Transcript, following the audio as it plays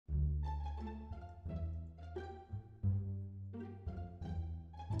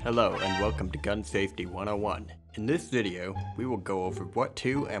Hello and welcome to Gun Safety 101. In this video, we will go over what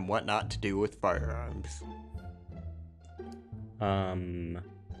to and what not to do with firearms.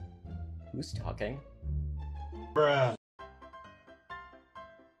 Who's talking? Bruh.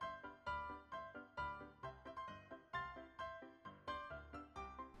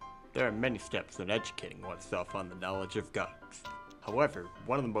 There are many steps in educating oneself on the knowledge of guns. However,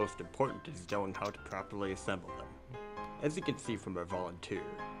 one of the most important is knowing how to properly assemble them. As you can see from our volunteer.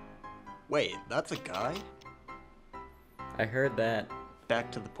 Wait, that's a guy? I heard that.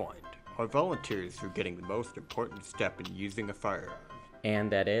 Back to the point. Our volunteers are getting the most important step in using a firearm. And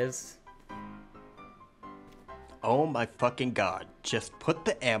that is? Oh my fucking god, just put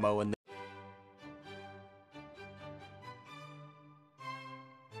the ammo in the...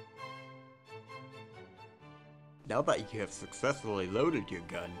 Now that you have successfully loaded your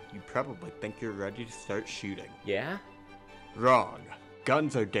gun, you probably think you're ready to start shooting. Yeah? Wrong.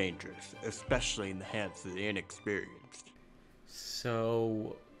 Guns are dangerous, especially in the hands of the inexperienced.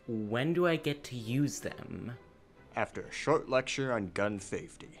 So, when do I get to use them? After a short lecture on gun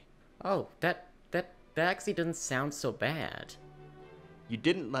safety. Oh, that actually doesn't sound so bad. You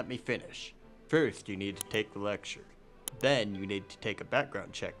didn't let me finish. First, you need to take the lecture. Then, you need to take a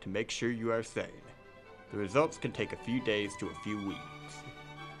background check to make sure you are sane. The results can take a few days to a few weeks.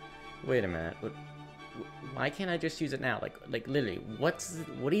 Wait a minute. Why can't I just use it now? Like literally, what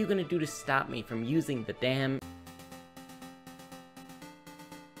are you gonna do to stop me from using the damn...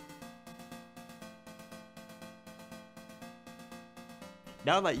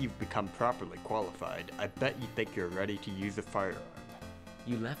 Now that you've become properly qualified, I bet you think you're ready to use a firearm.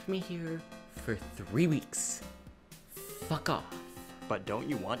 You left me here for 3 weeks. Fuck off. But don't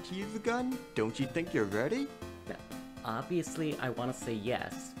you want to use a gun? Don't you think you're ready? Now, obviously, I want to say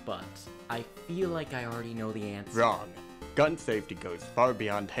yes, but I feel like I already know the answer. Wrong. Gun safety goes far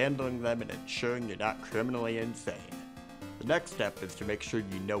beyond handling them and ensuring you're not criminally insane. The next step is to make sure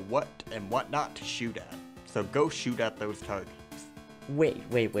you know what and what not to shoot at. So go shoot at those targets. Wait,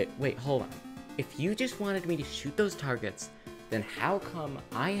 hold on. If you just wanted me to shoot those targets, then how come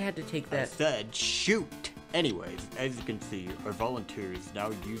I had to take that— I said shoot! Anyways, as you can see, our volunteer is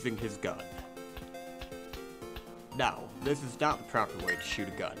now using his gun. Now, this is not the proper way to shoot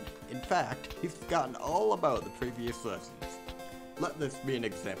a gun. In fact, he's forgotten all about the previous lessons. Let this be an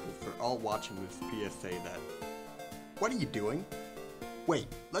example for all watching this PSA that... What are you doing? Wait,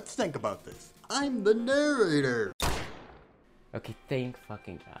 let's think about this. I'm the narrator! Okay, thank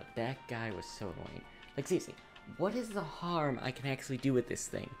fucking god. That guy was so annoying. Like, seriously, what is the harm I can actually do with this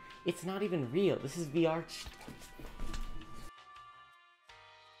thing? It's not even real. This is VR...